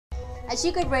As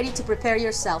you get ready to prepare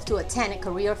yourself to attend a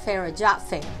career fair or job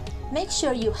fair, make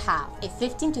sure you have a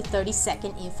 15 to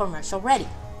 30-second infomercial ready.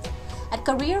 At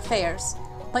career fairs,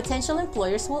 potential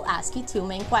employers will ask you two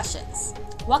main questions.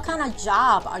 What kind of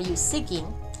job are you seeking?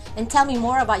 And tell me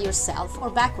more about yourself or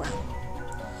background.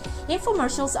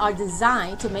 Infomercials are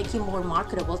designed to make you more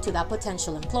marketable to that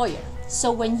potential employer.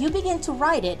 So when you begin to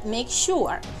write it, make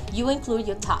sure you include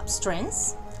your top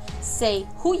strengths, say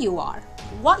who you are,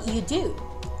 what you do,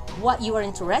 what you are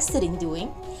interested in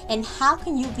doing, and how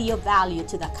can you be of value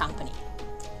to that company.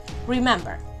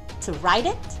 Remember to write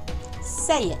it,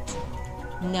 say it,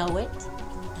 know it,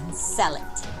 and sell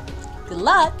it. Good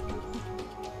luck!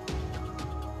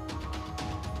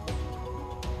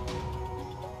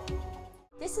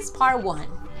 This is part 1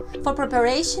 for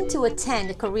preparation to attend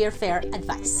a career fair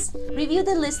advice. Review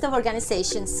the list of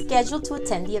organizations scheduled to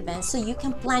attend the event so you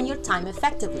can plan your time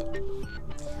effectively.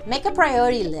 Make a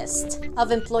priority list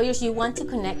of employers you want to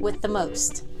connect with the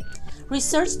most.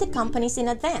 Research the companies in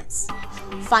advance.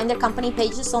 Find their company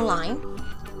pages online,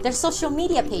 their social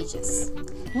media pages,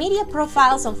 media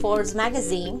profiles on Forbes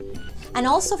magazine, and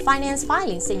also finance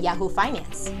filings in Yahoo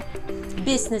Finance.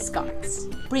 Business cards.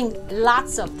 Bring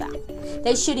lots of them.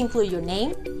 They should include your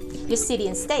name, your city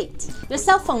and state, your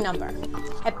cell phone number,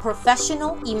 a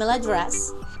professional email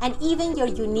address, and even your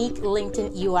unique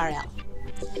LinkedIn URL.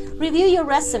 Review your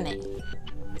resume.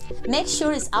 Make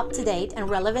sure it's up to date and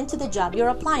relevant to the job you're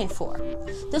applying for.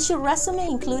 Does your resume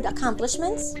include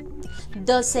accomplishments?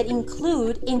 Does it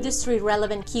include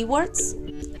industry-relevant keywords?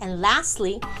 And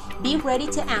lastly, be ready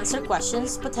to answer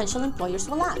questions potential employers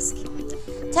will ask.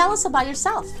 Tell us about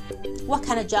yourself. What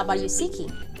kind of job are you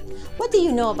seeking? What do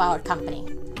you know about our company?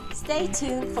 Stay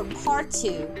tuned for part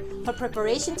 2 for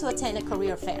preparation to attend a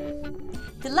career fair.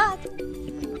 Good luck!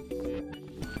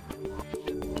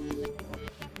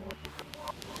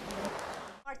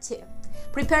 Part 2.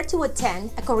 Prepare to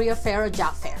attend a career fair or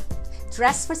job fair.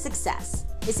 Dress for success.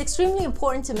 It's extremely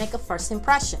important to make a first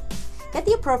impression. Get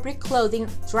the appropriate clothing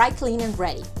dry clean and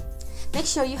ready. Make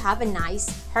sure you have a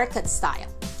nice haircut style.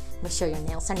 Make sure your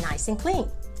nails are nice and clean.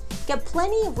 Get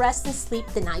plenty of rest and sleep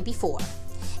the night before.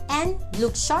 And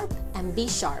look sharp and be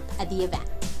sharp at the event.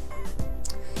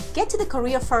 Get to the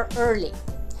career fair early.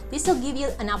 This will give you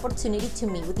an opportunity to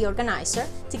meet with the organizer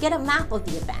to get a map of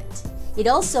the event. It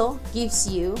also gives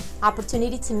you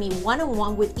opportunity to meet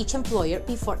one-on-one with each employer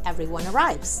before everyone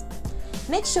arrives.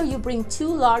 Make sure you bring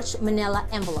 2 large manila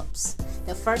envelopes.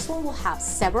 The first one will have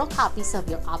several copies of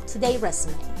your up-to-date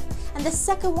resume, and the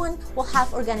second one will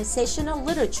have organizational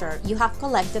literature you have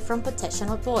collected from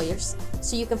potential employers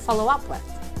so you can follow up with.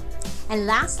 And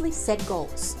lastly, set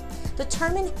goals.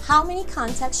 Determine how many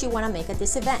contacts you want to make at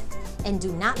this event, and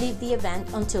do not leave the event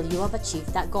until you have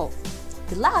achieved that goal.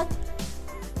 Good luck!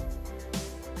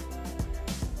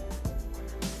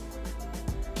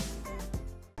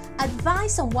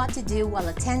 Advice on what to do while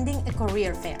attending a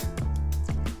career fair.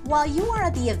 While you are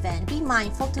at the event, be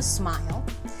mindful to smile,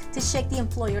 to shake the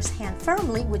employer's hand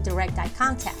firmly with direct eye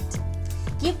contact.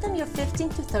 Give them your 15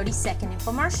 to 30-second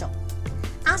infomercial.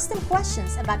 Ask them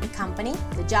questions about the company,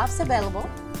 the jobs available,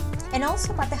 and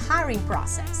also about the hiring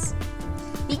process.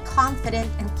 Be confident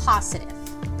and positive,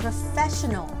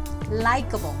 professional,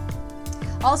 likable.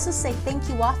 Also say thank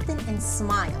you often and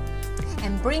smile,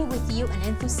 and bring with you an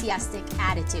enthusiastic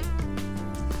attitude.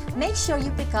 Make sure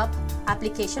you pick up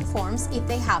application forms if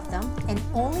they have them, and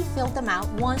only fill them out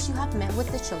once you have met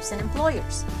with the chosen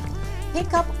employers.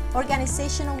 Pick up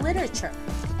organizational literature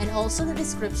and also the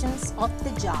descriptions of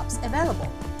the jobs available.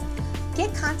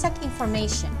 Get contact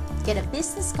information. Get a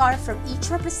business card from each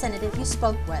representative you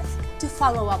spoke with to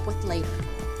follow up with later.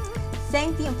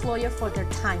 Thank the employer for their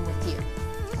time with you.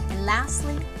 And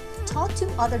lastly, talk to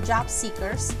other job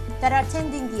seekers that are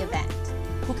attending the event,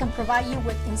 who can provide you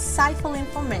with insightful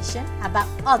information about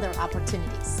other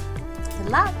opportunities. Good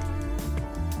luck!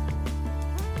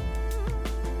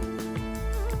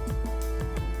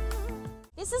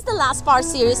 This is the last part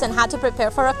series on how to prepare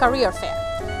for a career fair.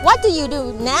 What do you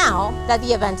do now that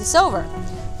the event is over?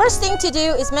 First thing to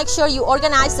do is make sure you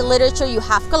organize the literature you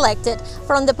have collected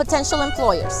from the potential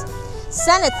employers.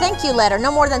 Send a thank you letter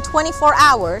no more than 24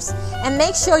 hours, and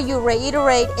make sure you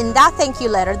reiterate in that thank you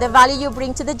letter the value you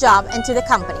bring to the job and to the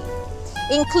company.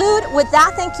 Include with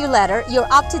that thank you letter your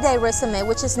up-to-date resume,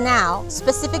 which is now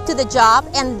specific to the job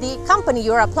and the company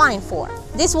you're applying for.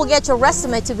 This will get your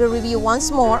resume to be reviewed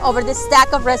once more over the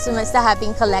stack of resumes that have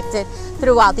been collected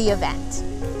throughout the event.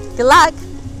 Good luck!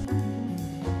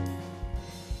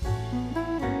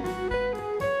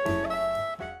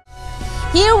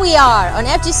 Here we are on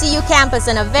FGCU campus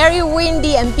on a very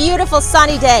windy and beautiful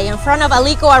sunny day in front of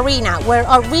Alico Arena, where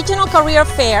our regional career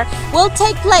fair will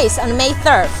take place on May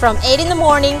 3rd from 8 in the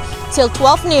morning till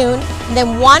 12 noon, and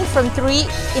then 1 from 3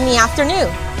 in the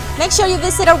afternoon. Make sure you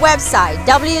visit our website,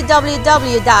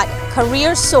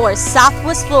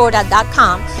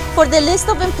 www.careersourcesouthwestflorida.com, for the list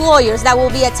of employers that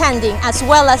will be attending, as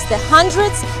well as the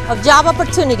hundreds of job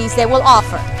opportunities they will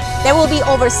offer. There will be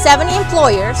over 70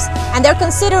 employers, and they're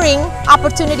considering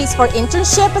opportunities for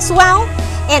internship as well,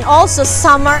 and also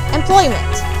summer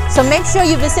employment. So make sure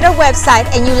you visit our website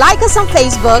and you like us on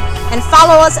Facebook and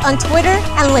follow us on Twitter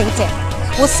and LinkedIn.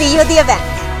 We'll see you at the event.